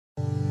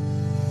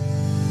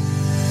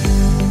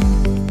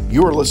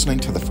You are listening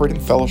to the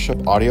Freedom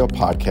Fellowship audio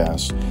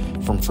podcast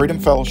from Freedom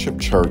Fellowship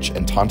Church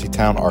in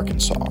Tontitown,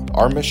 Arkansas.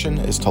 Our mission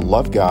is to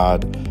love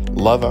God,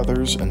 love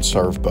others, and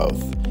serve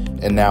both.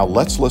 And now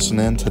let's listen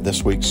in to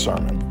this week's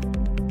sermon.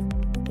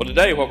 Well,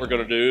 today what we're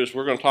going to do is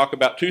we're going to talk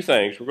about two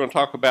things. We're going to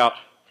talk about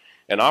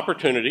an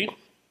opportunity.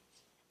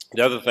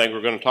 The other thing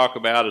we're going to talk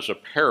about is a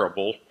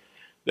parable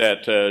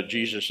that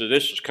Jesus said.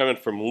 This is coming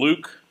from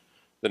Luke,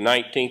 the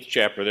 19th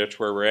chapter. That's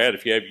where we're at.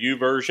 If you have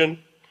YouVersion,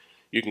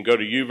 you can go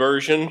to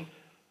YouVersion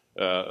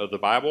of the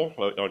Bible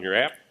on your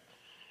app.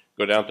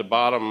 Go down to the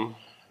bottom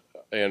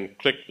and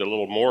click the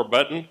little More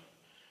button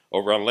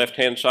over on the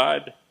left-hand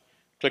side.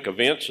 Click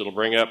Events. It'll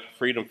bring up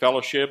Freedom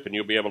Fellowship, and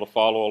you'll be able to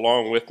follow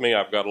along with me.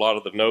 I've got a lot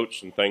of the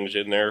notes and things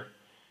in there,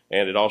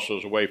 and it also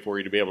is a way for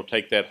you to be able to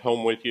take that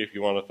home with you if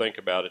you want to think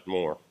about it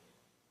more.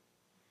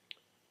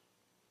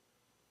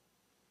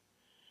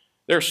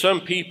 There are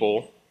some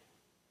people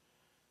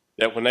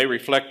that when they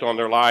reflect on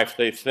their life,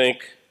 they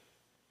think,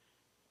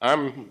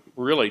 I'm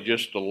really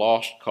just a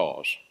lost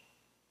cause.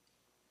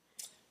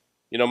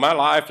 You know, my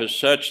life is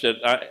such that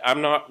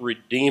I'm not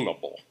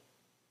redeemable.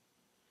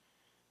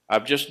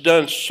 I've just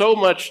done so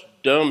much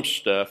dumb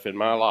stuff in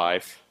my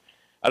life,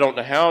 I don't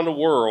know how in the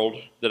world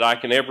that I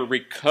can ever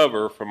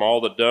recover from all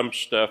the dumb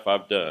stuff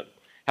I've done.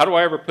 How do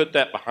I ever put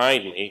that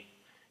behind me?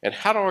 And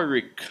how do I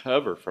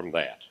recover from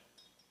that?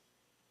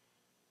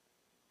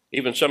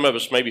 Even some of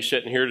us may be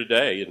sitting here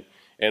today,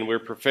 and we're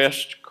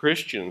professed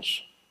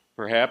Christians,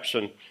 perhaps,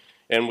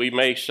 and we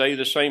may say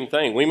the same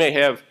thing. We may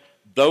have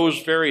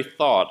those very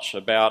thoughts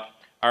about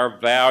our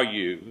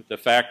value, the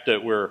fact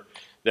that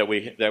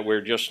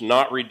we're just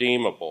not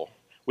redeemable.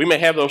 We may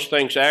have those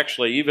things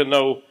actually, even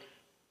though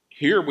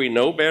here we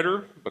know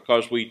better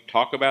because we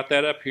talk about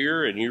that up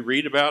here and you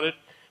read about it,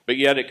 but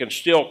yet it can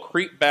still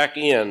creep back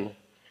in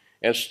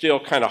and still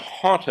kind of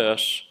haunt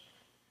us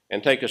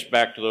and take us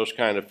back to those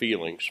kind of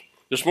feelings.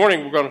 This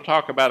morning we're going to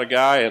talk about a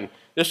guy, and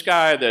this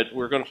guy that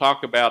we're going to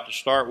talk about to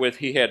start with,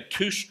 he had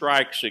 2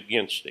 strikes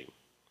against him.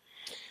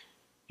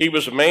 He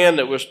was a man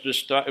that was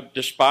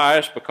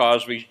despised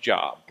because of his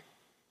job.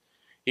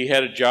 He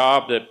had a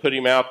job that put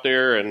him out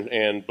there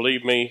and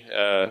believe me,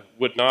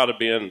 would not have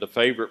been the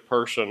favorite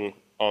person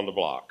on the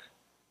block.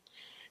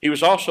 He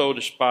was also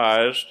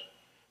despised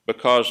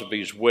because of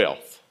his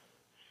wealth.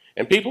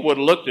 And people would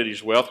have looked at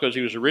his wealth because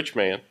he was a rich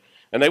man,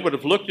 and they would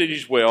have looked at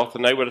his wealth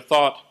and they would have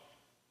thought,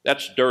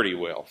 that's dirty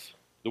wealth.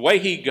 The way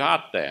he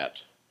got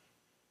that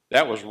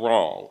was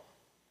wrong.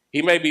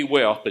 He may be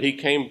wealth, but he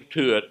came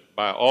to it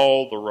by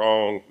all the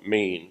wrong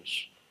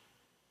means.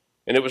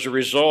 And it was a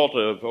result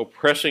of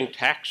oppressing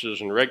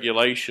taxes and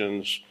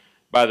regulations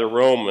by the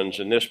Romans,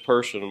 and this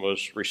person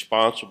was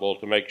responsible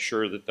to make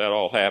sure that that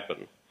all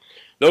happened.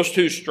 Those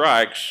 2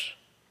 strikes,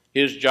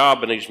 his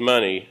job and his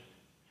money,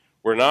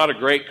 were not a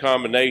great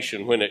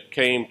combination when it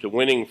came to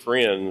winning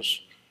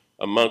friends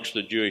amongst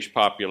the Jewish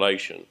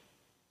population.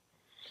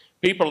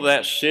 People of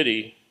that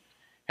city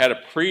had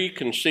a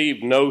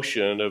preconceived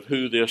notion of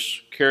who this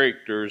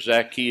character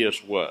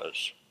Zacchaeus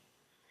was.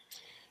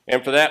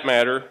 And for that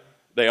matter,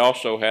 they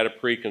also had a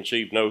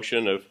preconceived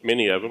notion of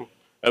many of them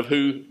of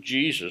who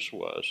Jesus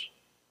was.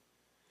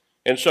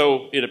 And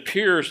so it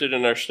appears that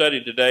in our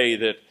study today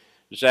that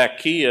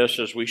Zacchaeus,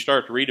 as we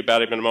start to read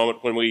about him in a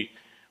moment, when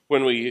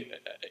we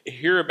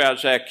hear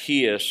about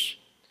Zacchaeus,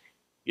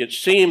 it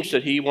seems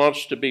that he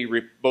wants to be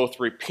both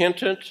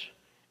repentant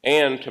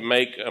and to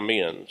make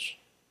amends.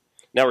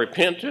 Now,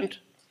 repentant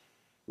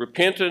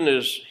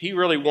is he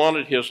really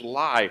wanted his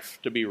life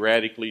to be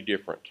radically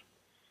different.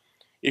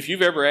 If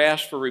you've ever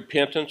asked for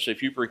repentance,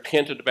 if you've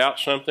repented about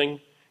something,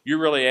 you're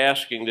really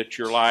asking that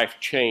your life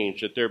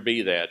change, that there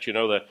be that. You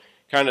know, the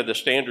kind of the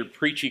standard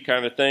preachy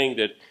kind of thing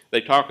that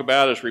they talk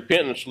about as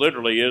repentance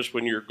literally is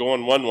when you're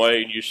going one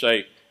way and you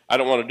say, I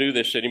don't want to do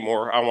this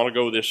anymore, I want to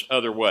go this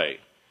other way.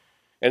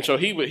 And so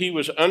he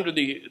was under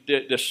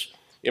this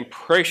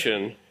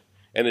impression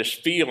and this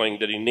feeling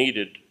that he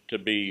needed to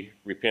be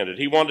repented.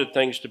 He wanted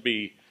things to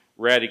be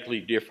radically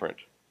different.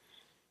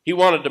 He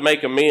wanted to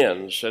make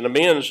amends, and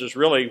amends is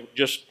really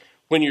just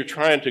when you're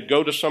trying to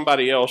go to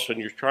somebody else and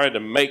you're trying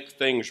to make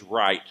things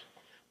right.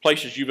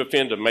 Places you've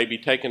offended them, maybe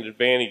taken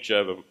advantage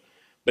of them,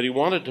 but he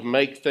wanted to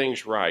make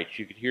things right.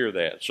 You could hear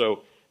that.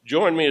 So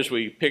join me as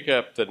we pick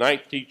up the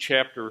 19th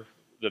chapter,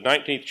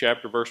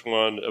 verse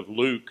 1 of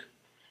Luke,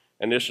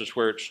 and this is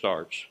where it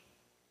starts.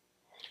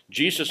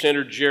 Jesus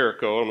entered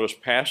Jericho and was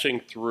passing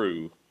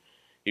through.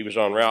 He was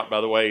en route, by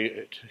the way,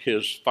 to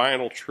his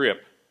final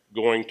trip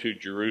going to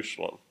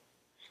Jerusalem.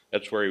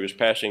 That's where he was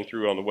passing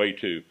through on the way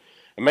to.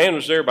 A man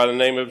was there by the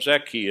name of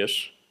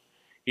Zacchaeus.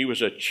 He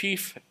was a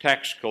chief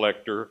tax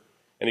collector,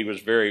 and he was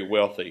very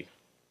wealthy.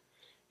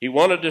 He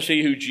wanted to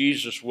see who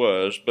Jesus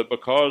was, but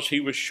because he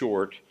was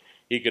short,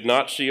 he could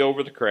not see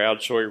over the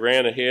crowd, so he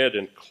ran ahead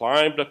and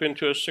climbed up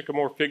into a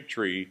sycamore fig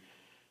tree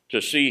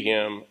to see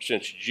him,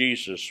 since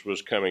Jesus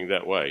was coming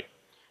that way.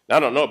 Now, I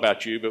don't know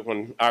about you, but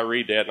when I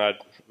read that, and I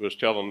was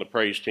telling the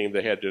praise team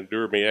they had to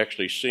endure me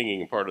actually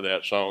singing part of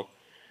that song,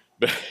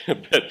 but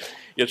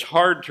it's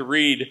hard to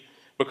read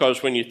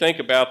because when you think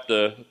about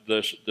the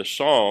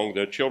song,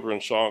 the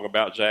children's song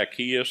about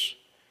Zacchaeus,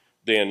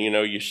 then,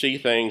 you see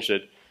things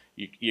that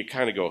you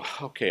kind of go,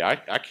 okay,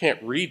 I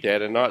can't read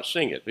that and not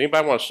sing it.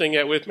 Anybody want to sing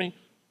that with me?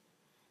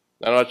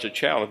 I know it's a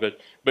challenge,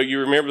 but you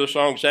remember the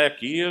song,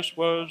 Zacchaeus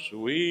was a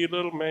wee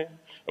little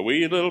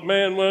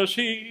man was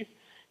he.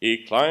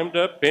 He climbed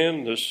up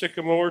in the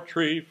sycamore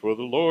tree, for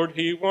the Lord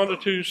he wanted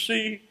to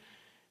see.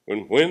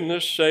 When the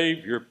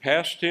Savior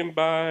passed him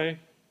by,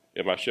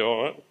 am I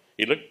showing up?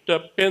 He looked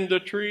up in the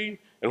tree,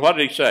 and what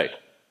did he say?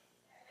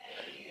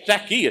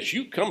 Zacchaeus,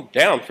 you come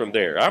down from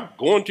there. I'm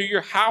going to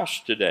your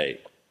house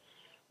today.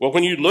 Well,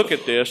 when you look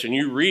at this and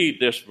you read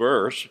this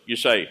verse, you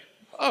say,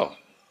 oh,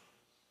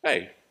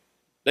 hey,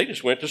 they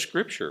just went to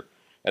Scripture.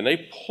 And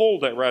they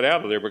pulled that right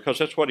out of there, because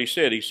that's what he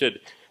said. He said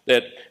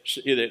that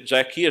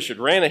Zacchaeus had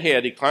ran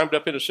ahead. He climbed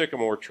up in a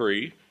sycamore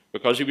tree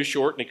because he was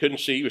short and he couldn't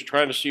see. He was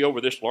trying to see over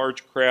this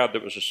large crowd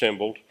that was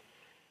assembled.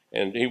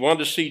 And he wanted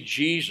to see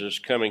Jesus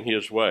coming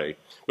his way.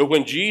 But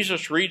when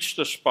Jesus reached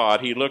the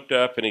spot, he looked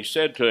up and he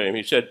said to him,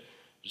 he said,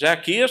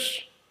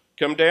 Zacchaeus,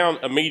 come down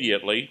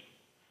immediately.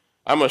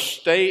 I must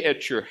stay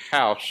at your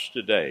house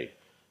today.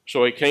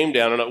 So he came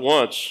down, and at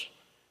once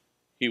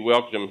he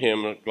welcomed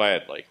him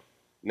gladly.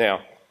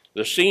 Now,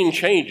 the scene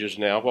changes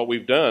now. What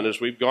we've done is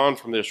we've gone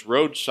from this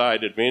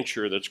roadside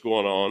adventure that's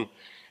going on,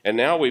 and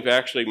now we've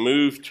actually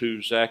moved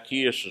to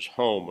Zacchaeus'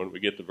 home when we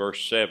get to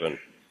verse 7.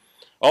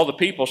 All the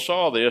people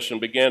saw this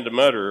and began to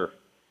mutter,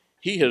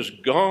 he has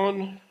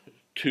gone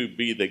to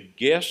be the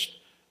guest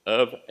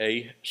of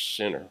a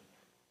sinner.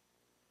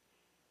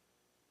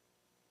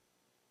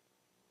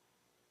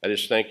 I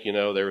just think, they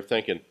were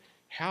thinking,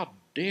 how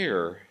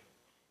dare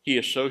he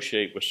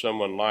associate with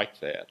someone like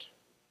that?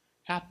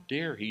 How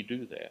dare he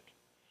do that?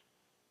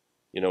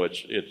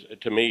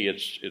 It's to me,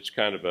 it's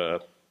kind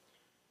of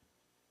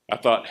I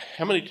thought,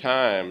 how many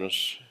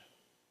times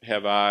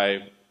have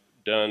I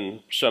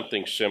done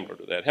something similar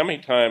to that? How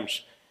many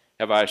times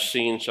have I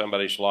seen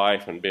somebody's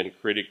life and been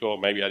critical?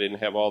 Maybe I didn't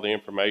have all the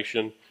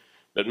information,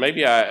 but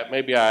maybe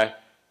I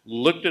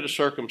looked at a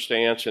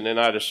circumstance and then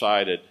I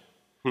decided,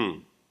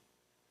 and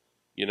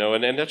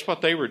that's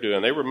what they were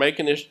doing. They were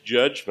making this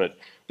judgment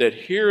that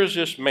here is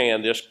this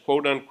man, this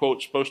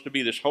quote-unquote supposed to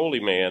be this holy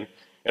man,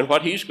 and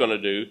what he's going to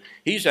do,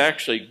 he's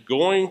actually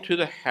going to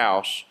the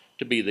house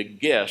to be the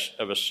guest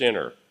of a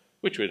sinner,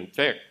 which would, in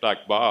fact,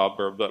 like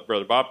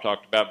Brother Bob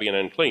talked about being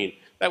unclean,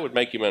 that would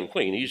make him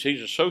unclean. He's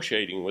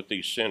associating with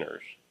these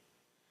sinners.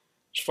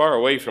 It's far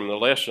away from the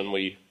lesson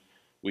we've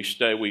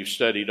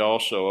studied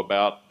also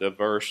about the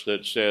verse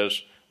that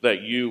says,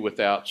 that you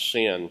without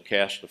sin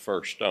cast the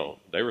first stone.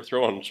 They were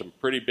throwing some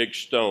pretty big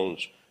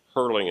stones,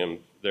 hurling in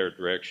their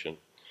direction.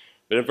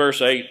 But in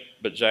verse 8,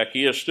 but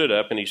Zacchaeus stood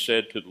up and he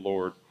said to the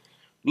Lord,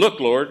 look,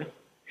 Lord,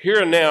 here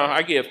and now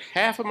I give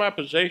half of my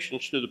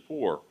possessions to the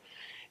poor.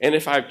 And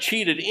if I've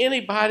cheated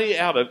anybody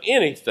out of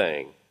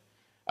anything,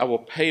 I will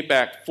pay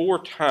back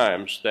 4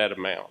 times that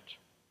amount.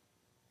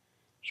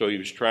 So he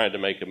was trying to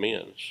make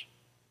amends.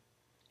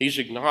 He's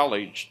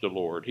acknowledged the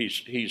Lord.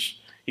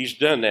 He's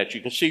done that.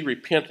 You can see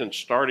repentance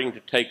starting to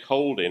take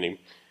hold in him.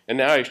 And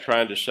now he's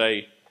trying to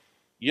say,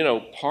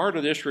 part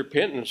of this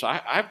repentance,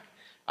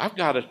 I've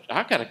got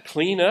to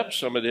clean up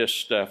some of this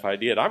stuff I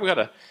did.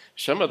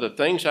 Some of the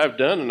things I've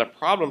done and the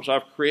problems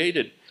I've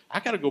created,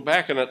 I've got to go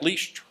back and at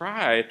least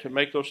try to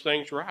make those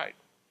things right.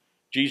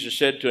 Jesus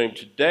said to him,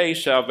 today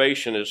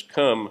salvation has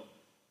come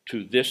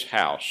to this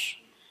house,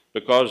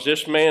 because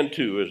this man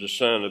too is the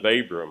son of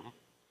Abram.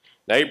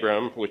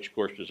 Abram, which of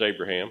course is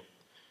Abraham,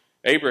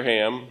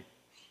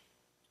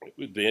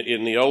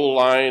 in the old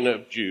line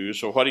of Jews,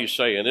 so what he's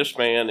saying, this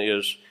man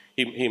is,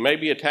 he may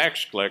be a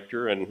tax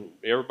collector and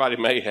everybody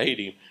may hate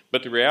him,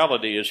 but the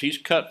reality is he's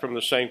cut from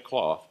the same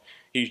cloth.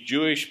 He's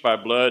Jewish by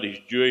blood, he's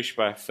Jewish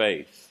by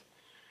faith.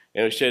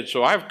 And he said,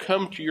 so I've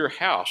come to your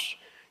house.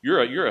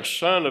 You're a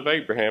son of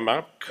Abraham.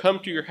 I've come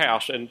to your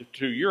house, and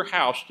to your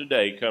house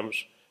today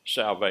comes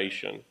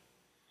salvation.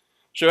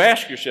 So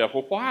ask yourself,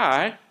 well,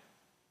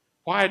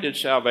 why did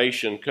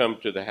salvation come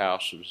to the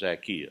house of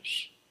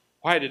Zacchaeus?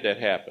 Why did that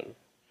happen?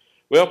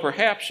 Well,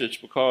 perhaps it's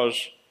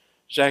because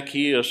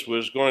Zacchaeus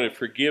was going to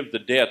forgive the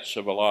debts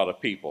of a lot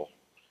of people.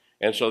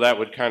 And so that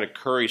would kind of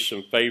curry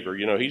some favor.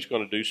 He's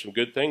going to do some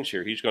good things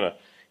here. He's going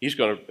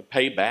to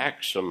pay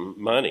back some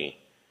money.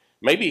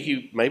 Maybe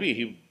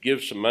he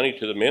gives some money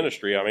to the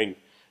ministry. I mean,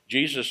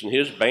 Jesus and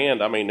his band,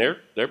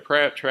 they're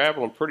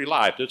traveling pretty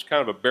light. It's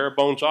kind of a bare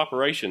bones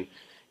operation.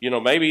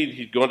 Maybe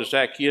he's going to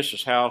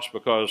Zacchaeus' house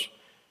because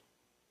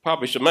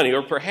probably some money,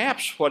 or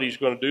perhaps what he's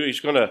going to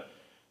do,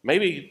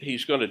 maybe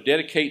he's going to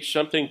dedicate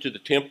something to the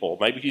temple.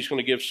 Maybe he's going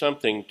to give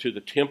something to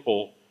the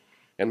temple,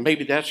 and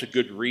maybe that's a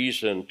good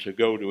reason to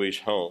go to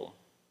his home.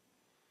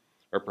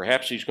 Or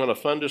perhaps he's going to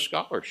fund a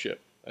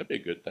scholarship. That'd be a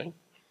good thing.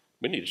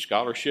 We need a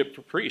scholarship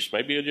for priests.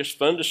 Maybe he'll just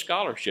fund a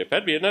scholarship.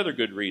 That'd be another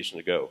good reason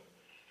to go.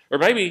 Or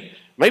maybe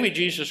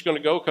Jesus is going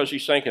to go because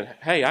he's thinking,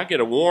 hey, I get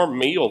a warm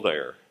meal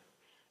there.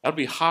 That'll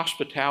be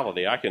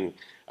hospitality. I can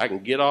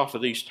get off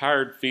of these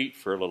tired feet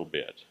for a little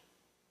bit.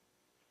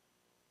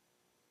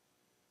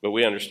 But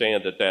we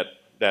understand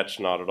that's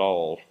not at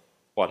all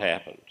what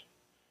happened.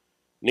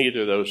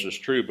 Neither of those is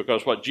true,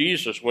 because what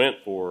Jesus went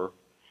for,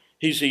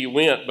 he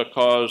went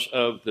because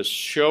of the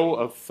show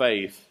of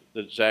faith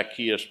that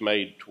Zacchaeus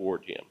made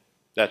toward him.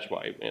 That's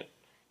why he went.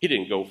 He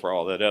didn't go for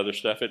all that other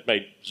stuff. It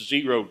made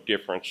zero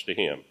difference to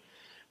him.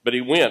 But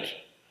he went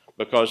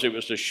because it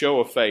was the show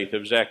of faith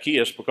of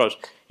Zacchaeus, because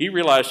he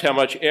realized how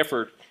much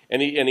effort,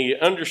 and he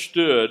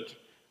understood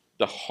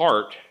the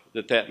heart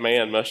that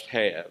man must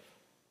have.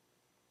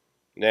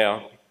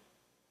 Now,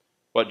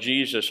 what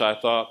Jesus, I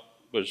thought,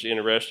 was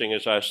interesting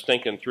as I was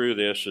thinking through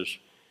this is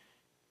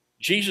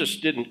Jesus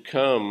didn't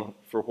come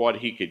for what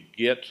he could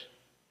get.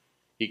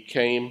 He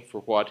came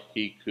for what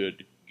he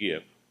could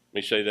give. Let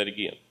me say that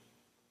again.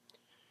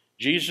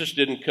 Jesus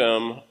didn't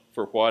come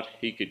for what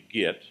he could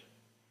get.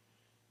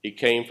 He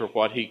came for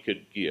what he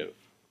could give.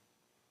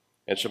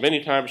 And so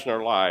many times in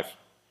our life,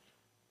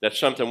 that's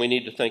something we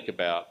need to think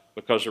about,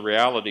 because the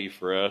reality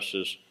for us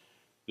is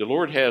the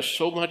Lord has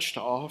so much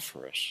to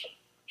offer us,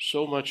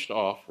 so much to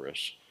offer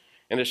us.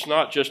 And he's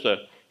not just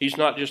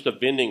a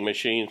vending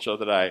machine so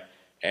that I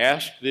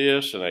ask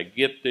this and I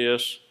get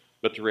this,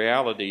 but the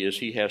reality is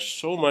he has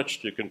so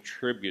much to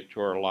contribute to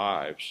our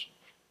lives,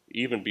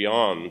 even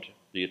beyond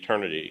the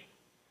eternity.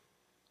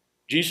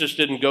 Jesus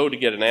didn't go to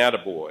get an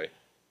attaboy.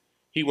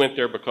 He went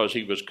there because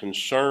he was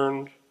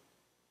concerned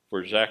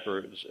for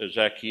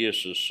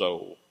Zacchaeus'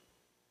 soul.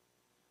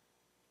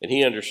 And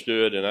he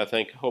understood, and I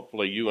think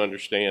hopefully you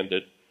understand,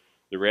 that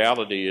the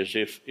reality is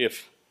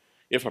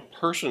if a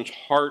person's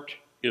heart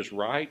is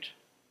right,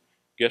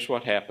 guess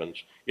what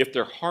happens? If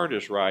their heart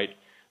is right,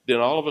 then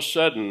all of a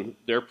sudden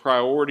their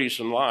priorities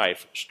in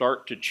life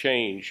start to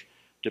change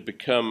to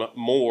become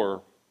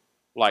more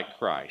like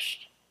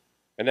Christ.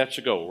 And that's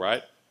the goal,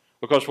 right?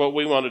 Because what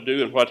we want to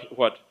do, and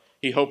what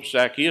he hopes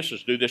Zacchaeus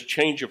is do, this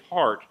change of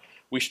heart,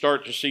 we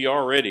start to see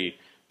already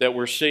that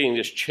we're seeing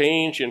this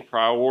change in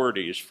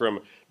priorities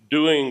from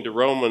doing the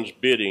Romans'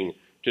 bidding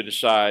to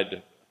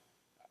decide,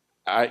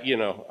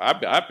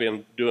 I've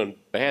been doing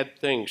bad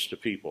things to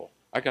people.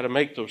 I got to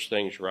make those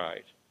things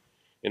right.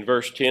 In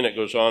verse 10 it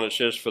goes on, it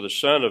says, "For the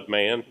Son of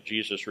Man,"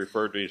 Jesus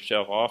referred to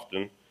himself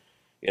often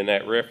in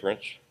that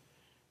reference,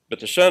 "but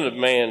the Son of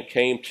Man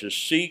came to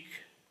seek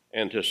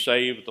and to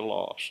save the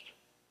lost."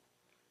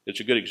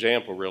 It's a good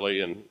example, really,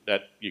 and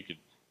that you could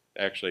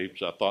actually,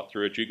 as I thought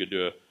through it, you could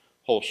do a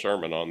whole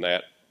sermon on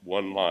that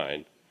one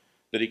line.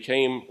 That he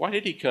came, why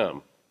did he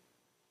come?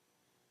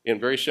 In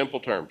very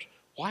simple terms,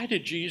 why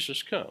did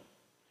Jesus come?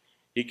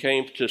 He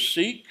came to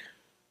seek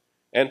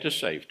and to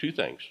save. Two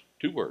things,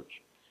 two words.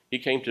 He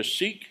came to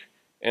seek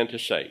and to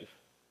save.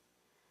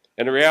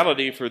 And the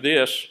reality for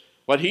this,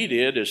 what he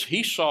did is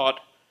he sought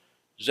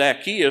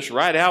Zacchaeus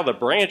right out of the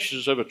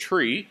branches of a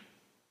tree,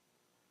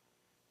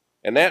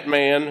 and that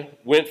man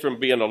went from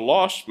being a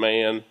lost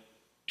man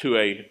to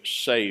a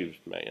saved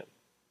man.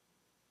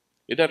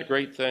 Isn't that a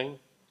great thing?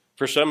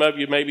 For some of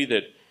you, maybe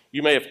that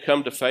you may have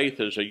come to faith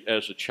as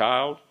a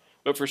child,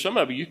 but for some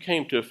of you, you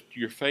came to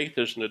your faith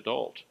as an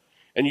adult.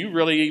 And you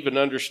really even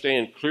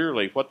understand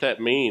clearly what that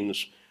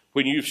means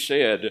when you've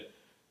said,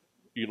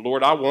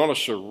 Lord, I want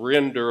to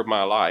surrender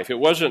my life. It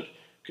wasn't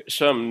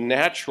some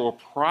natural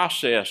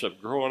process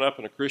of growing up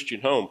in a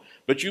Christian home,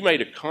 but you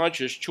made a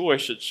conscious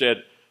choice that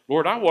said,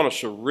 Lord, I want to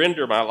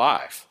surrender my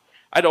life.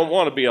 I don't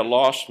want to be a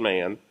lost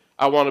man.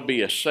 I want to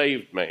be a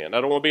saved man.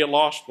 I don't want to be a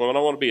lost woman. I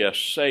want to be a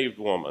saved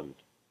woman.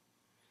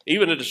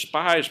 Even a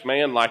despised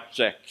man like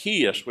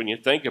Zacchaeus, when you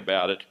think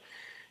about it,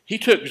 he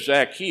took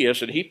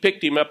Zacchaeus and he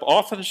picked him up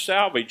off of the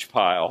salvage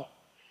pile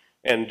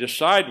and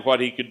decided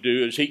what he could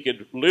do is he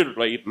could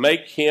literally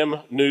make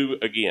him new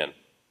again.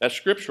 That's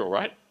scriptural,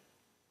 right?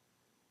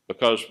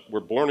 Because we're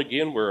born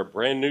again, we're a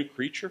brand new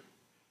creature.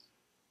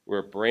 We're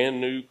a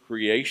brand new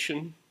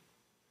creation.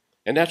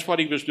 And that's what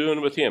he was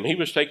doing with him. He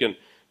was taking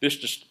this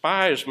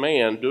despised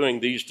man doing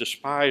these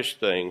despised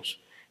things,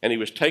 and he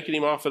was taking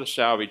him off of the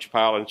salvage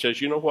pile and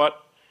says, you know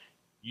what?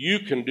 You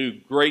can do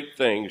great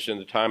things in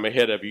the time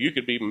ahead of you. You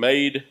could be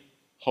made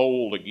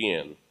whole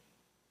again.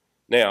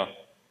 Now,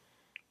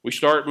 we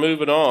start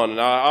moving on,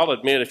 and I'll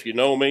admit, if you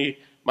know me,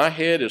 my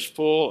head is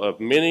full of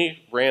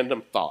many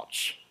random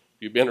thoughts.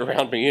 If you've been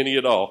around me any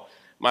at all,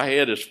 my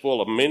head is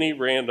full of many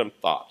random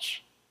thoughts.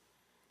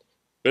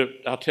 But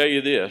I'll tell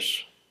you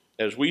this,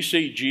 as we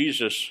see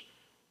Jesus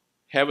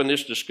having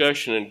this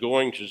discussion and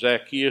going to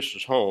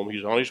Zacchaeus' home,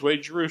 he's on his way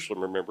to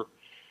Jerusalem, remember,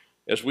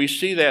 as we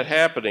see that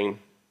happening,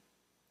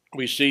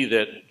 we see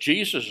that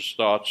Jesus'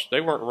 thoughts, they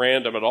weren't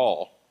random at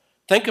all.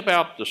 Think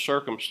about the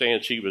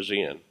circumstance he was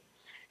in.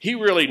 He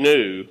really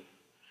knew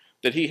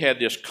that he had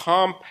this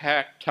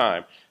compact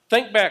time.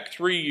 Think back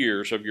 3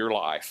 years of your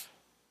life.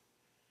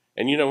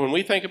 And when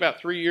we think about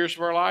 3 years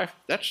of our life,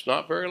 that's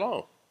not very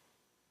long.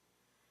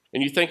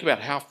 And you think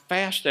about how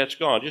fast that's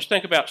gone. Just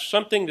think about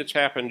something that's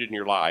happened in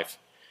your life.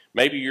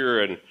 Maybe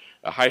you're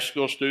a high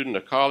school student,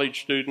 a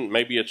college student,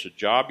 maybe it's a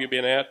job you've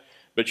been at,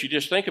 but you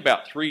just think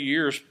about 3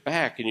 years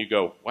back and you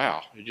go,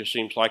 wow, it just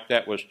seems like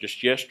that was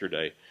just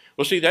yesterday.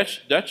 Well, see,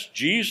 that's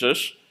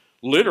Jesus,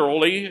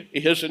 literally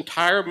his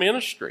entire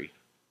ministry.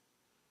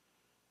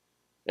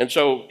 And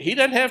so he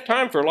doesn't have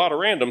time for a lot of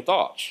random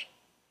thoughts.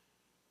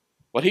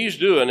 What he's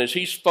doing is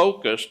he's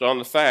focused on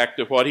the fact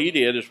that what he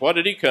did is, what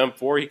did he come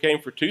for? He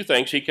came for two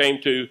things. He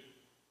came to,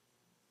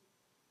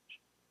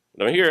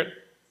 let me hear it,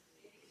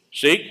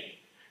 seek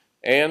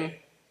and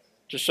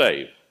to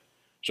save.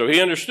 So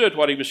he understood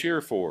what he was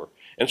here for.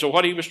 And so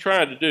what he was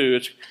trying to do,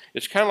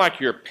 it's kind of like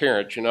you're a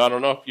parent. I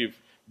don't know if you've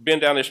been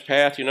down this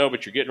path,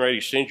 but you're getting ready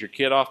to send your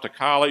kid off to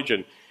college,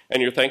 and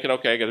you're thinking,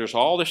 okay, there's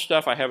all this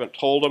stuff I haven't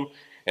told them,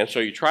 and so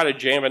you try to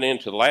jam it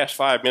into the last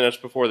 5 minutes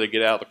before they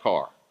get out of the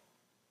car,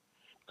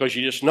 because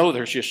you just know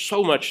there's just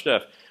so much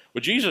stuff.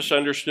 Well, Jesus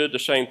understood the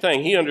same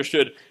thing. He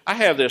understood, I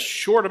have this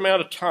short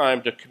amount of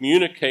time to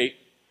communicate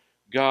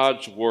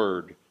God's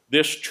word,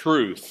 this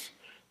truth,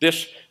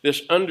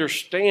 this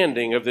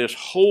understanding of this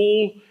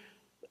whole,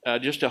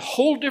 just a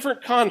whole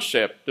different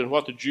concept than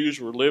what the Jews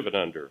were living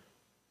under.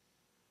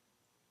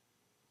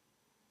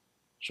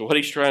 So what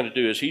he's trying to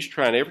do is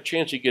every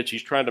chance he gets,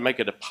 he's trying to make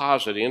a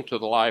deposit into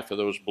the life of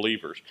those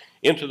believers,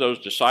 into those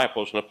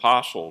disciples and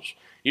apostles.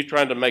 He's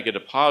trying to make a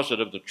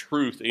deposit of the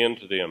truth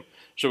into them.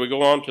 So we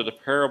go on to the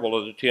parable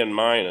of the 10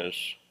 minas.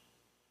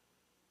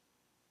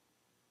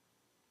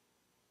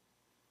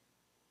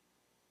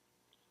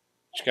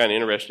 It's kind of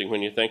interesting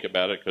when you think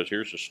about it, because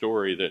here's a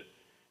story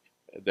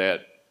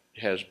that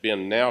has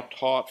been now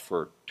taught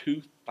for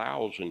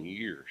 2,000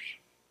 years.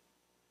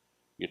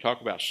 You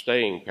talk about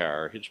staying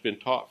power. It's been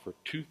taught for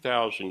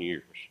 2,000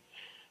 years.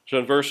 So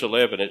in verse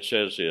 11 it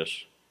says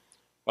this,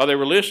 while they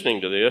were listening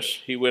to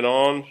this, he went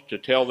on to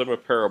tell them a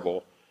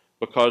parable,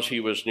 because he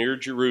was near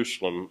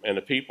Jerusalem, and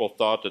the people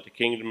thought that the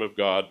kingdom of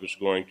God was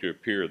going to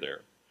appear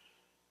there.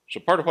 So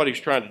part of what he's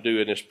trying to do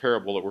in this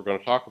parable that we're going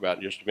to talk about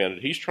in just a minute,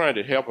 he's trying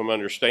to help them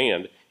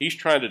understand. He's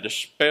trying to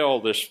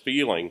dispel this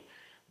feeling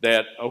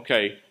that,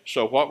 okay,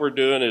 so what we're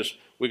doing is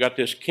we got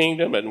this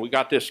kingdom and we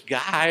got this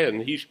guy,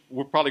 and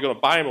we're probably going to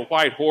buy him a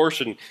white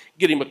horse and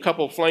get him a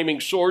couple of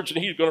flaming swords,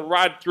 and he's going to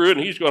ride through it,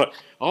 and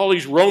all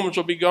these Romans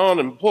will be gone,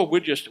 and boy,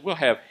 we'll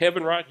have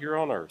heaven right here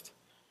on earth.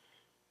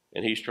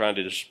 And he's trying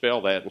to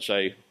dispel that and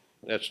say,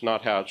 that's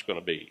not how it's going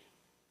to be.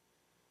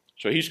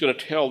 So he's going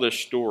to tell this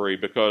story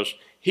because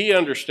he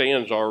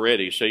understands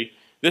already. See,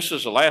 this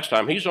is the last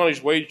time. He's on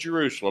his way to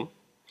Jerusalem,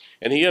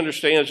 and he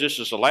understands this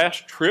is the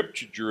last trip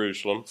to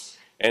Jerusalem,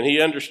 and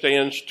he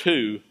understands,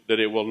 too, that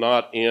it will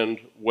not end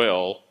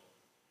well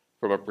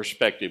from a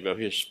perspective of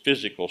his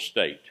physical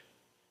state.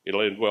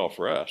 It'll end well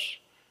for us,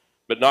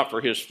 but not for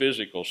his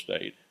physical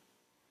state.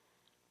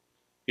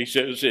 He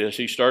says this,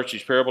 he starts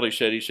his parable, he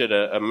said,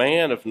 a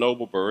man of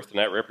noble birth, and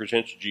that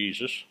represents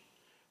Jesus,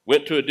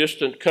 went to a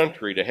distant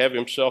country to have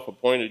himself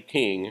appointed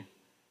king,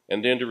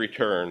 and then to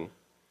return.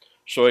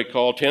 So he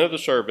called 10 of the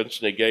servants,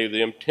 and he gave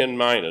them 10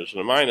 minas. And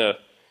a mina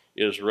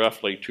is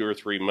roughly 2 or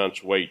 3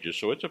 months' wages,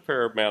 so it's a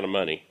fair amount of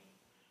money.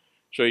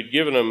 So he'd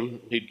given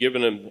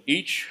them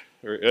each,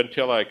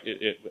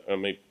 let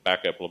me back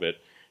up a little bit.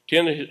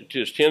 To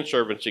his 10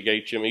 servants he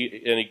gave him,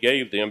 and he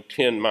gave them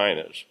 10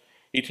 minas.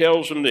 He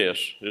tells them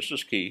this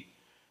is key,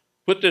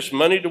 put this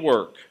money to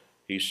work,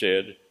 he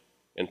said,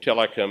 until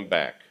I come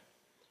back.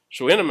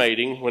 So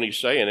intimating when he's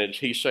saying it,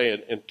 he's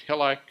saying,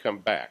 until I come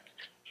back.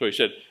 So he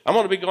said, I'm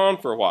going to be gone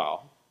for a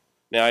while.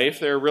 Now, if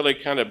they're really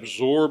kind of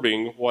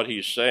absorbing what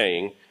he's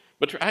saying,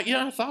 but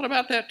I thought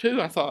about that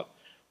too. I thought,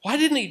 why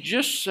didn't he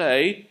just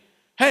say,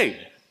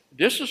 hey,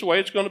 this is the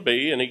way it's going to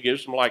be, and he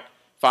gives them like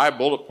 5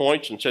 bullet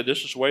points and said,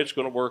 this is the way it's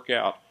going to work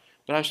out.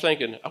 But I was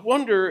thinking, I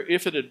wonder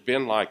if it had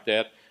been like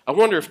that. I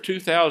wonder if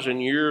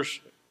 2,000 years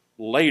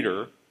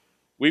later,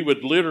 we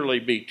would literally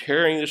be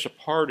tearing this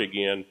apart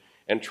again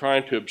and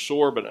trying to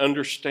absorb and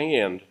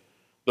understand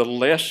the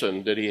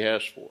lesson that he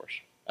has for us.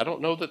 I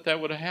don't know that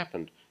would have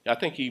happened. I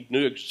think he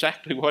knew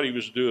exactly what he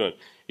was doing.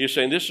 He's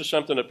saying this is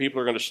something that people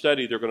are going to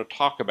study, they're going to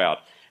talk about,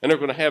 and they're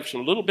going to have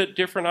some little bit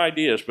different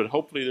ideas, but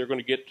hopefully they're going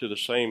to get to the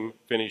same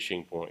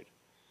finishing point.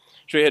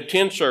 So he had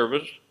 10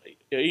 servants.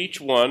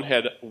 Each one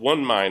had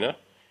 1 mina,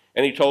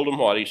 and he told them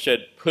what? He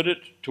said, put it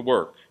to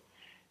work.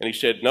 And he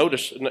said,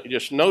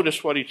 just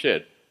notice what he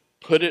said.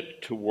 Put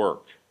it to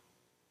work.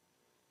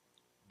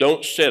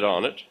 Don't sit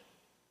on it.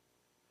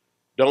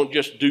 Don't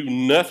just do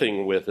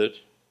nothing with it.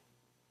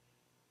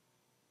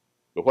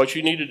 But what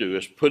you need to do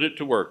is put it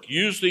to work.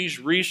 Use these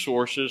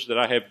resources that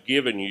I have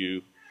given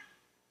you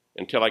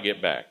until I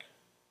get back.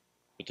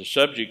 But the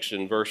subjects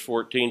in verse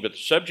 14, but the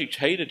subjects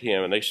hated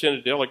him, and they sent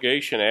a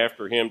delegation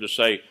after him to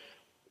say,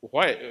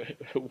 why,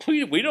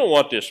 we don't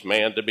want this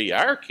man to be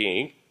our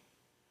king.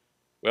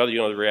 Well,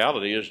 the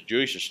reality is the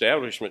Jewish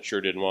establishment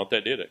sure didn't want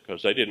that, did it?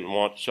 Because they didn't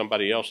want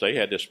somebody else. They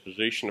had this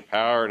position of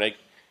power, and they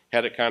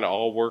had it kind of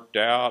all worked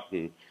out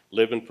and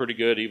living pretty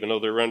good, even though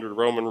they were under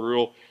Roman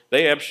rule.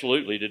 They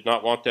absolutely did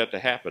not want that to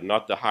happen,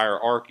 not the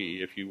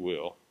hierarchy, if you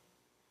will.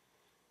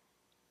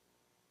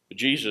 But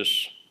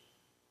Jesus,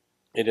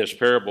 in his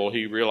parable,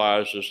 he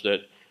realizes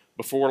that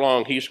before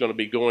long he's going to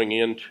be going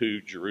into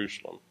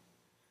Jerusalem.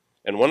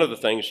 And one of the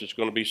things that's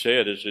going to be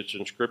said is, it's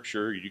in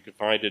Scripture, you can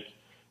find it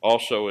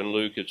also in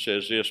Luke, it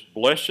says this,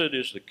 blessed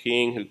is the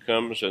King who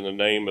comes in the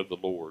name of the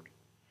Lord.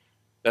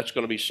 That's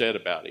going to be said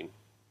about him.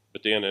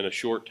 But then in a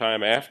short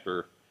time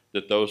after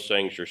that those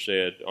things are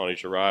said on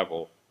his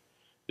arrival,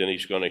 then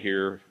he's going to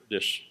hear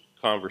this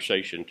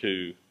conversation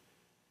too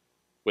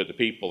with the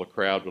people. The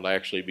crowd will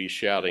actually be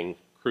shouting,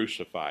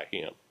 "Crucify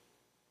him!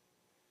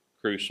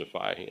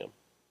 Crucify him!"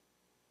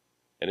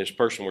 And this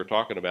person we're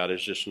talking about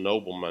is this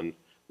nobleman,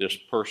 this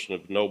person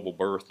of noble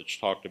birth that's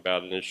talked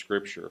about in this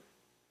scripture.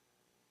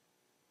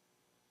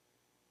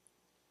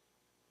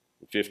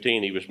 In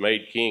 15, he was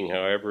made king,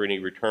 however, and he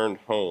returned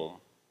home,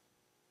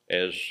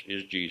 as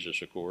is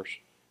Jesus, of course.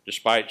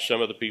 Despite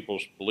some of the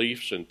people's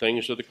beliefs and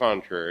things to the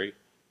contrary,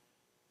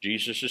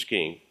 Jesus is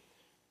king.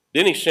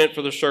 Then he sent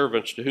for the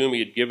servants to whom he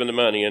had given the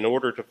money in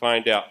order to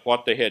find out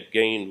what they had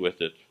gained with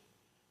it.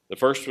 The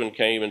first one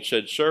came and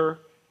said, "Sir,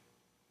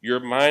 your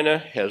mina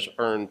has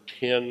earned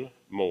 10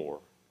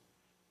 more.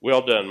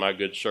 Well done, my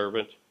good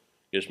servant."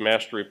 His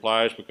master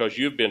replies, "Because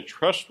you've been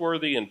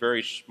trustworthy in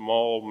very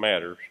small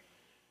matters,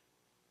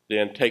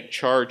 then take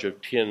charge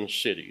of 10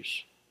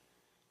 cities.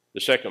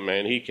 The second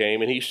man, he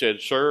came and he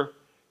said, "Sir,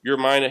 your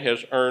mina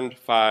has earned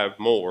 5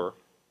 more.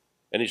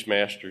 And his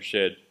master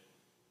said,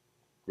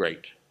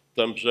 "Great.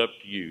 Thumbs up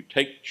to you.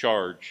 Take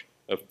charge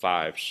of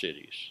 5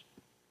 cities."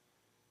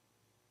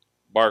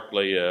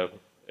 Barclay,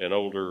 an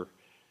older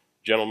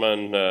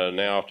gentleman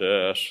now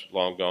to us,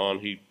 long gone,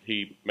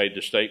 he made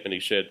the statement, he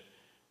said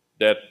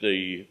that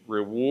the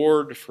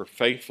reward for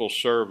faithful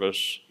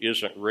service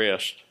isn't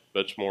rest,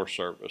 but it's more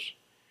service.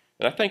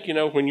 And I think,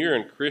 when you're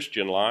in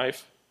Christian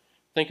life,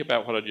 think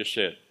about what I just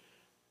said.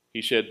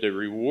 He said the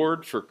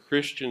reward for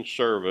Christian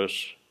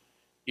service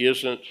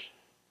isn't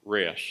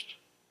rest.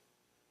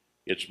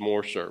 It's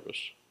more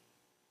service.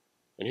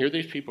 And here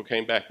these people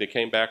came back. They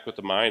came back with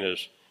the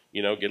minas,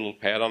 get a little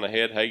pat on the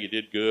head. Hey, you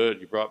did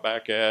good. You brought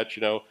back that,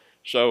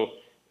 So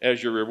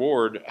as your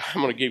reward,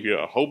 I'm going to give you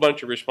a whole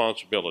bunch of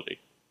responsibility.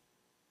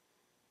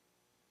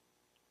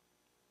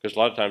 Because a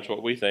lot of times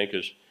what we think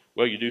is,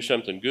 well, you do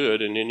something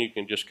good and then you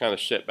can just kind of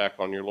sit back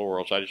on your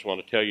laurels. I just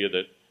want to tell you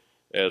that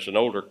as an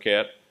older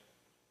cat,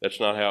 that's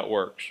not how it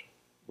works.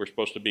 We're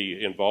supposed to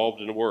be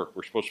involved in the work.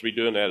 We're supposed to be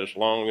doing that as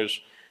long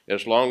as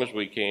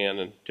we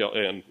can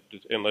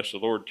unless the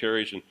Lord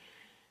tarries, and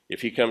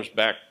if he comes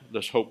back,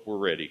 let's hope we're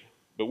ready.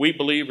 But we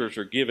believers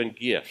are given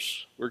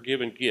gifts. We're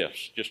given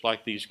gifts, just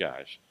like these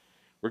guys.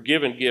 We're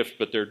given gifts,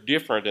 but they're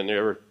different, and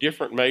there are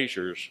different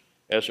measures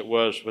as it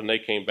was when they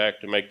came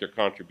back to make their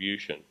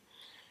contribution.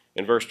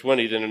 In verse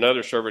 20, then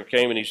another servant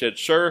came and he said,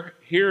 "Sir,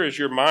 here is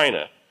your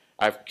mina.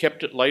 I've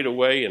kept it laid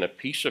away in a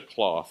piece of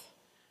cloth.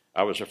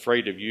 I was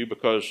afraid of you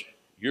because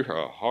you're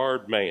a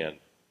hard man.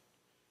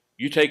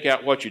 You take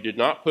out what you did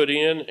not put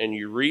in, and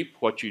you reap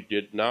what you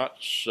did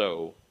not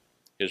sow."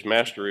 His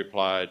master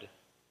replied,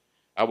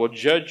 "I will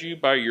judge you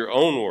by your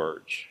own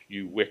words,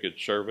 you wicked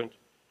servant.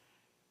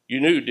 You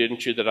knew,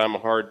 didn't you, that I'm a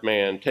hard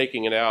man,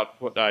 taking it out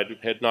what I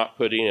had not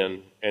put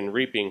in, and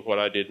reaping what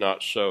I did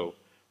not sow?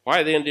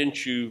 Why then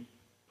didn't you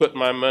put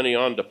my money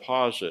on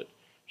deposit,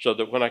 so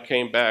that when I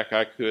came back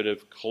I could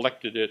have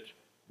collected it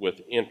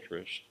with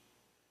interest?"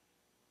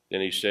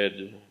 Then he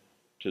said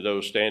to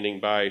those standing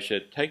by, he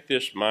said, "Take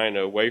this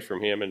mina away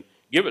from him and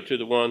give it to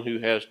the one who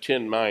has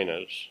 10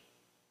 minas.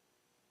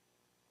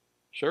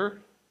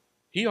 Sir,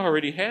 he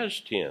already has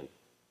 10.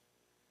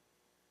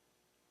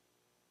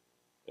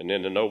 And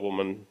then the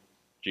nobleman,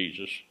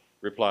 Jesus,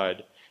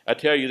 replied, "I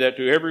tell you that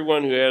to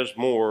everyone who has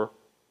more,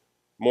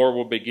 more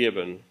will be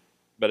given.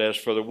 But as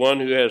for the one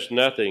who has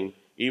nothing,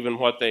 even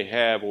what they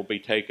have will be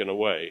taken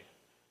away.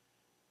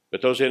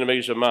 But those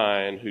enemies of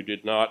mine who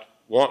did not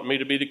want me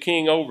to be the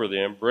king over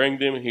them, bring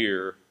them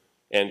here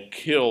and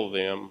kill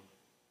them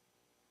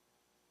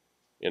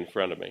in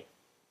front of me."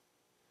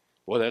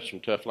 Boy, that's some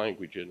tough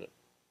language, isn't it?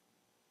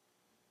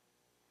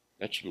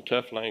 That's some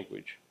tough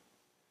language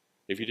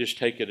if you just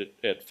take it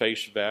at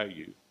face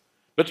value.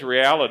 But the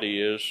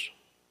reality is,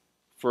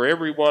 for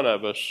every one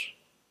of us,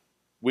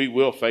 we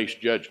will face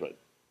judgment.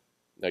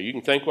 Now, you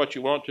can think what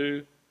you want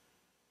to,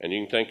 and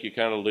you can think you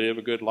kind of live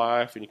a good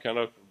life, and you kind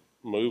of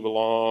move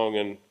along,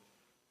 and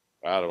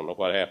I don't know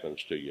what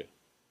happens to you.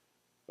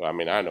 Well, I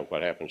mean, I know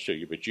what happens to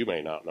you, but you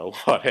may not know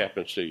what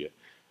happens to you.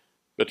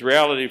 But the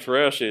reality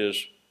for us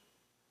is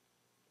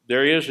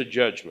there is a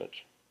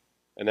judgment,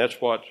 and that's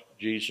what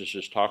Jesus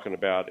is talking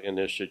about in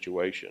this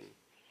situation.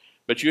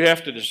 But you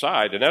have to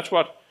decide, and that's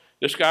what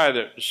this guy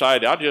that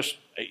decided,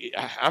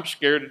 I'm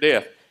scared to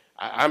death.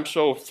 I'm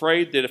so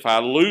afraid that if I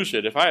lose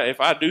it, if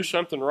I do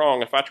something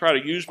wrong, if I try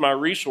to use my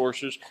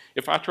resources,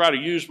 if I try to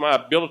use my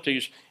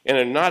abilities and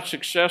am not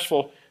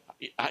successful,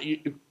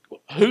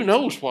 who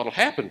knows what will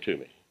happen to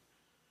me?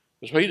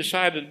 So he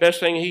decided the best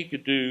thing he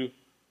could do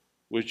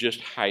was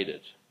just hide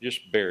it,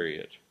 just bury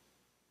it.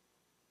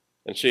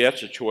 And see,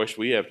 that's a choice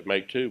we have to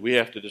make too. We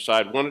have to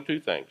decide one of two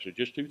things, or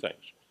just two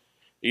things.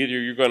 Either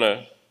you're going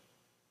to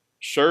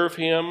serve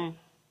him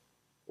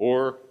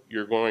or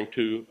you're going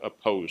to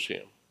oppose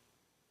him.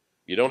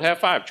 You don't have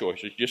 5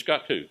 choices, you just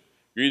got 2.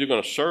 You're either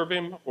going to serve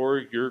him or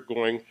you're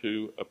going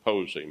to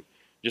oppose him,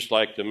 just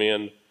like the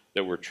men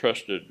that were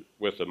trusted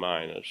with the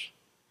minas.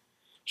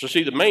 So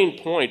see, the main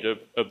point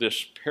of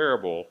this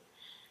parable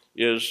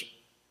is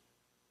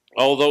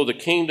although the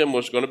kingdom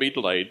was going to be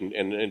delayed,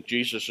 and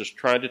Jesus is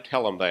trying to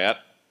tell them that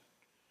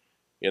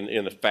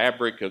in the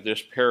fabric of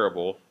this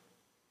parable,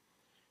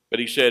 but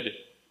he said,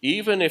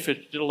 even if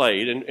it's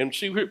delayed, and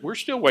see, we're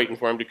still waiting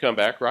for him to come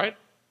back, right?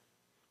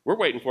 We're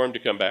waiting for him to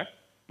come back.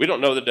 We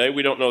don't know the day,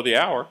 we don't know the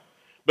hour,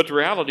 but the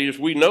reality is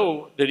we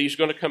know that he's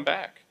going to come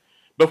back.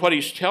 But what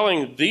he's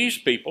telling these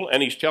people,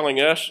 and he's telling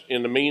us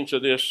in the means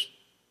of this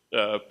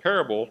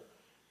parable,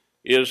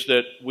 is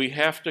that we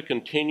have to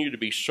continue to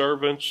be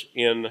servants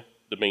in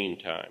the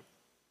meantime.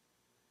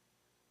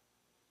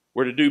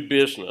 We're to do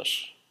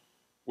business.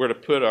 We're to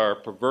put our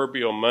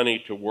proverbial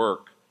money to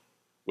work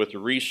with the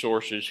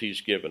resources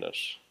he's given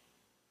us.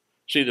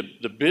 See,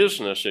 the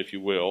business, if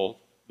you will,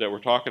 that we're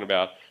talking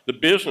about, the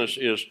business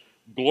is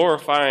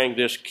glorifying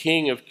this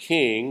King of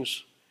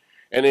Kings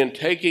and then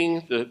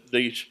taking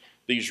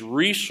these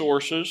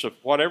resources of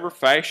whatever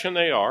fashion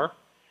they are,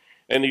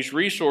 and these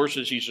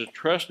resources he's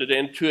entrusted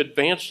in to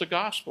advance the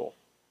gospel.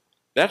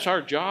 That's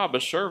our job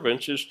as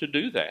servants, is to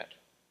do that.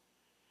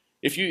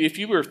 If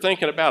you were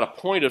thinking about a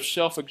point of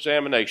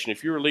self-examination,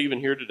 if you were leaving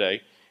here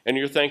today and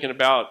you're thinking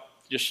about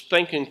just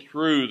thinking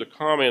through the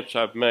comments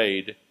I've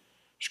made,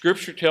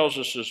 Scripture tells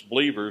us as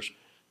believers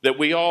that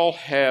we all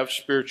have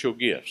spiritual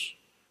gifts,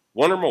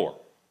 one or more.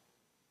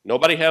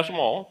 Nobody has them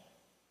all.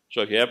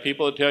 So if you have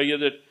people that tell you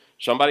that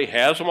somebody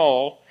has them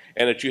all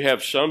and that you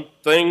have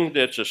something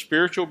that's a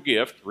spiritual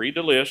gift, read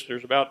the list.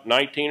 There's about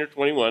 19 or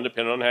 21,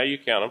 depending on how you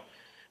count them.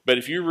 But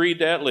if you read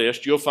that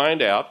list, you'll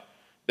find out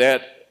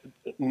that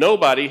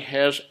nobody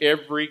has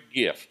every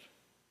gift.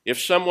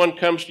 If someone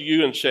comes to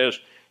you and says,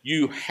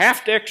 you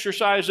have to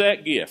exercise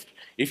that gift.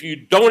 If you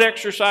don't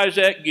exercise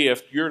that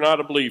gift, you're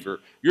not a believer.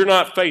 You're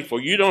not faithful.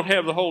 You don't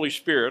have the Holy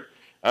Spirit.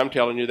 I'm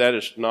telling you, that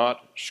is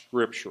not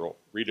scriptural.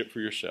 Read it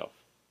for yourself.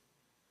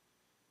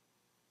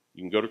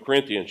 You can go to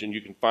Corinthians and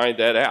you can find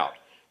that out.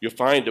 You'll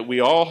find that we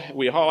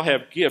all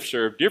have gifts.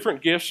 There are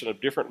different gifts and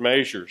of different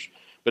measures,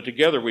 but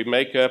together we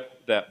make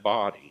up that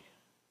body.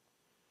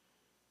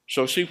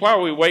 So see,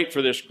 while we wait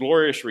for this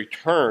glorious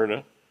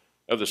return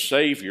of the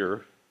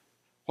Savior,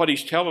 what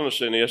he's telling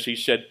us in this, he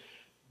said,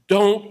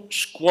 don't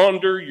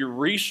squander your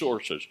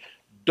resources.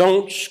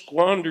 Don't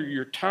squander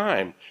your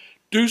time.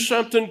 Do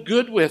something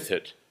good with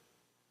it.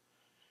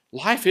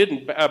 Life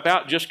isn't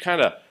about just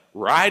kind of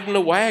riding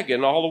the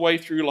wagon all the way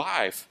through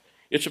life.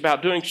 It's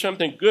about doing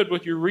something good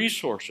with your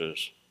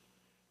resources.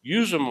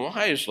 Use them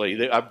wisely.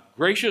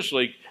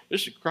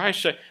 This is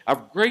Christ saying,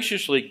 I've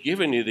graciously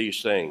given you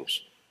these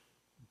things.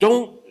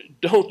 Don't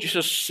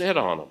just sit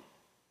on them.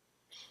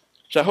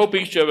 So I hope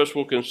each of us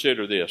will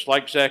consider this.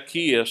 Like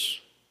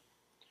Zacchaeus,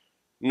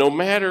 no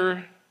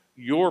matter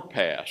your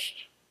past,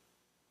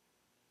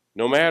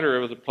 no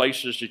matter the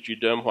places that you've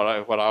done what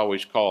I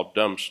always call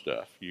dumb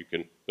stuff, you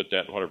can put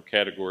that in whatever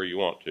category you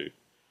want to.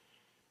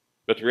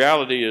 But the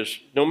reality is,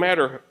 no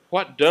matter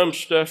what dumb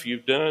stuff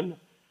you've done,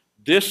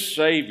 this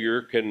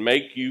Savior can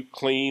make you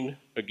clean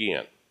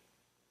again.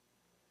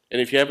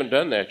 And if you haven't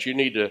done that, you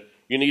need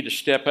to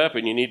step up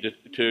and you need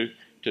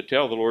to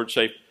tell the Lord,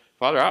 say,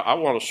 Father, I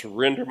want to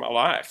surrender my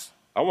life.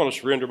 I want to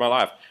surrender my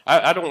life.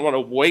 I don't want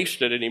to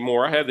waste it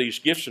anymore. I have these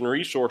gifts and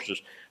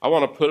resources. I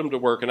want to put them to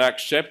work, and I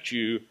accept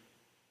you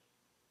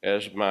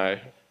as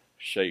my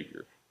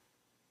Savior.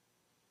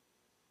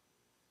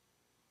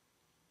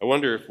 I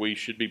wonder if we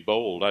should be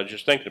bold. I was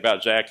just thinking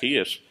about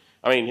Zacchaeus.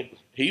 I mean,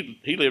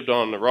 he lived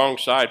on the wrong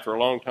side for a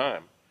long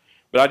time.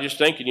 But I just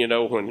thinking,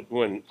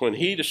 when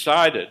he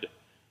decided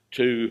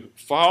to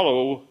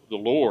follow the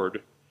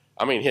Lord,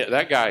 I mean,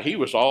 that guy, he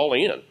was all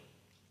in.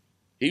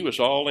 He was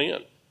all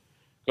in.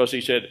 Because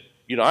he said,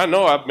 I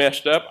know I've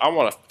messed up. I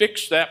want to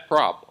fix that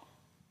problem.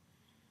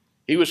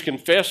 He was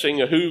confessing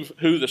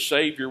who the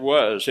Savior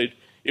was.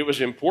 It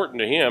was important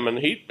to him, and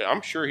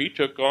I'm sure he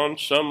took on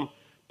some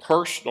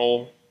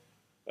personal,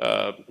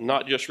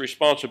 not just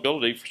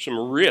responsibility, for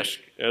some risk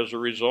as a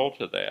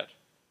result of that.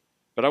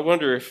 But I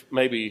wonder if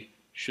maybe,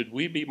 should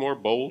we be more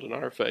bold in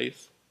our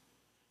faith?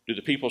 Do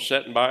the people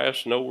sitting by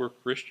us know we're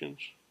Christians?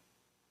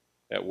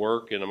 At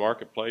work, in the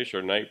marketplace,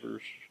 our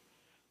neighbors?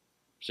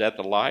 Is that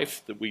the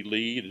life that we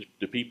lead?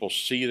 Do people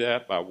see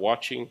that by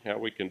watching how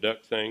we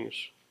conduct things?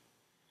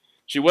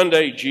 See, one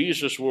day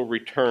Jesus will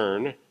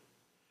return.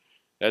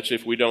 That's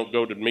if we don't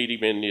go to meet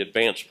him in the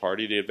advance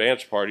party. The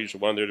advance party is the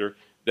one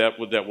that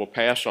will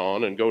pass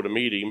on and go to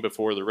meet him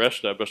before the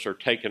rest of us are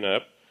taken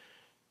up.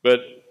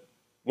 But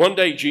one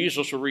day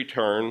Jesus will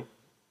return.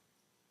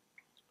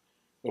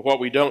 But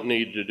what we don't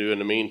need to do in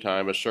the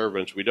meantime as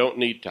servants, we don't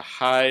need to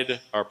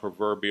hide our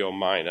proverbial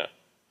mina.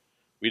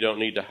 We don't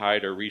need to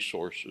hide our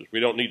resources. We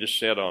don't need to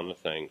sit on the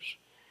things.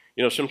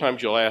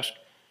 Sometimes you'll ask,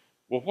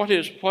 well, what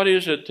is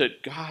it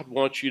that God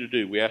wants you to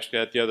do? We asked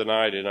that the other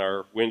night in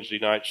our Wednesday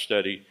night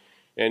study.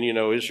 And,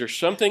 is there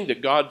something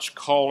that God's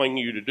calling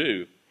you to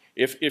do?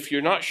 If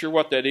you're not sure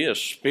what that is,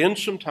 spend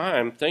some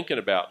time thinking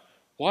about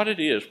what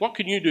it is. What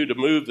can you do to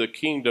move the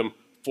kingdom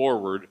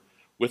forward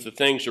with the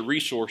things, the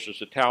resources,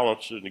 the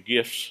talents, and the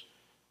gifts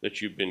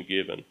that you've been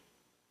given?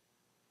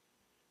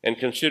 And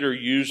consider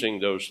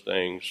using those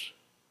things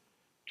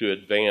to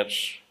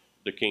advance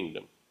the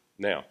kingdom.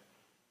 Now,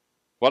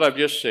 What I've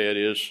just said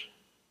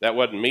that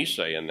wasn't me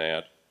saying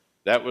that.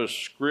 That was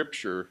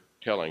Scripture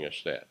telling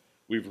us that.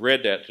 We've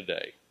read that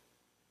today.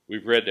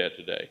 We've read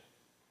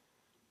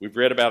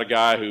about a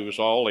guy who was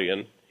all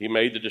in. He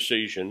made the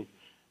decision.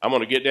 I'm going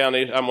to get down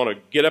there. I'm going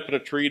to get up in a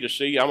tree to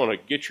see. I'm going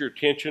to get your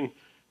attention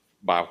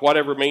by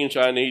whatever means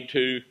I need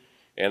to.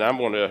 And I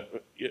don't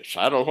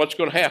know what's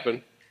going to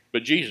happen,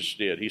 but Jesus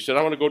did. He said,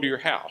 I'm going to go to your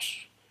house.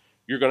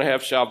 You're going to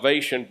have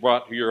salvation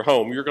brought to your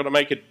home. You're going to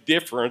make a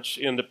difference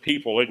in the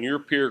people in your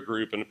peer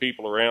group and the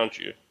people around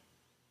you.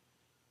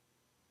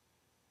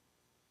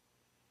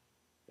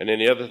 And then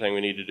the other thing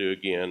we need to do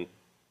again,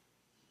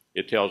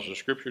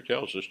 Scripture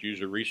tells us to use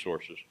the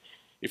resources.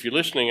 If you're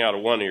listening out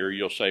of one ear,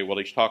 you'll say, well,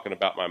 he's talking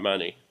about my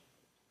money.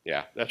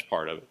 Yeah, that's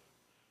part of it.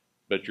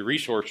 But your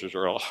resources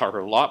are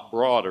a lot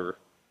broader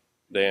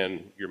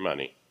than your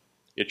money.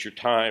 It's your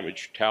time,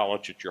 it's your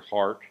talent, it's your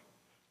heart,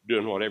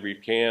 doing whatever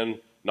you can,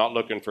 not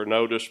looking for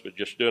notice, but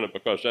just doing it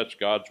because that's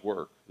God's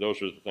work.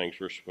 Those are the things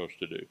we're supposed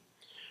to do.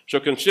 So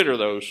consider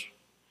those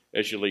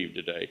as you leave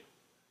today.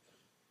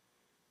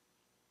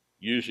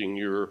 Using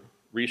your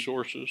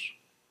resources,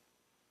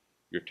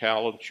 your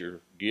talents,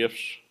 your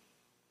gifts,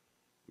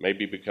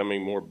 maybe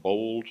becoming more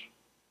bold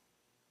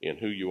in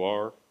who you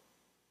are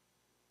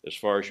as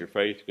far as your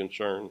faith is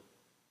concerned.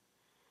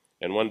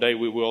 And one day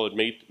we will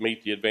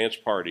meet the advance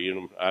party,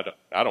 and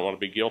I don't want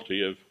to be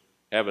guilty of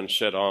having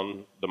sat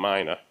on the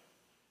mina,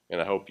 and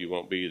I hope you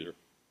won't be either.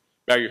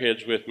 Bow your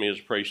heads with me as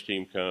the praise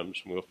team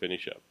comes, and we'll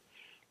finish up.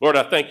 Lord,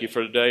 I thank you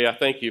for today. I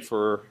thank you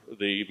for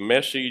the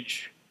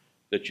message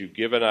that you've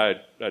given. I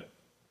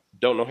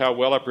don't know how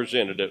well I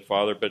presented it,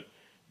 Father,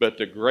 but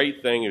the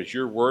great thing is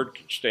your word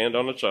can stand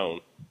on its own.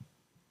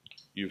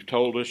 You've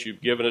told us, you've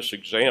given us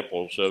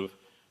examples of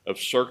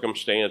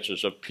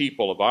circumstances, of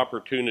people, of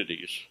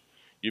opportunities.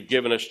 You've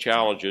given us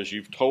challenges.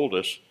 You've told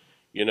us,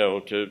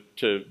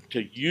 to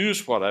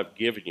use what I've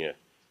given you.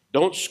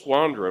 Don't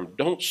squander them.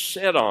 Don't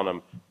sit on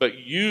them, but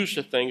use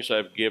the things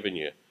I've given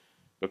you,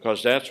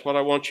 because that's what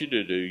I want you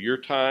to do. Your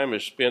time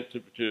is spent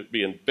to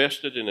be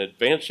invested in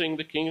advancing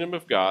the kingdom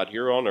of God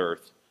here on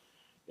earth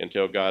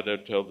until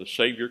the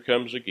Savior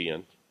comes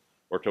again,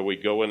 or till we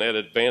go in that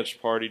advance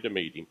party to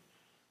meet him.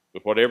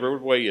 But whatever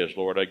the way is,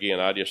 Lord, again,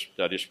 I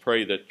just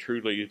pray that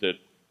truly that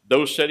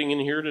those sitting in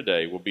here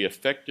today will be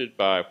affected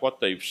by what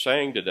they've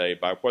sang today,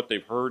 by what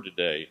they've heard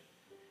today,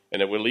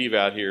 and that we'll leave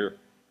out here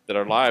that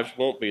our lives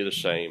won't be the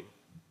same,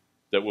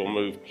 that we'll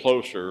move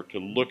closer to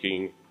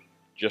looking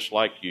just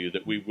like you,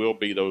 that we will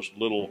be those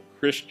little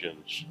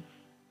Christians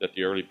that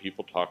the early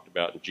people talked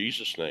about. In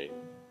Jesus' name,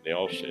 they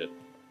all said,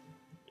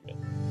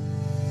 amen.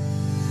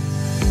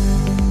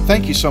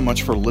 Thank you so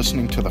much for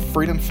listening to the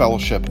Freedom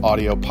Fellowship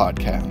audio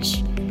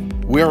podcast.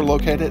 We are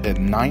located at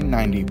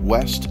 990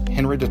 West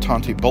Henry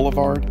DeTonti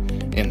Boulevard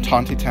in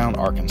Tontitown,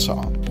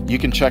 Arkansas. You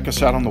can check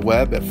us out on the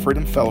web at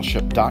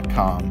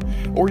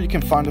freedomfellowship.com, or you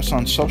can find us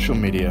on social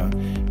media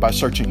by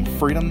searching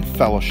Freedom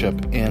Fellowship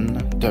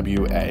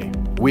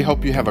NWA. We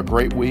hope you have a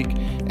great week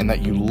and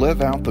that you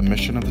live out the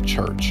mission of the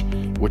church,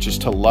 which is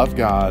to love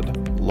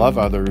God, love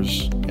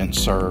others, and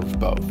serve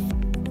both.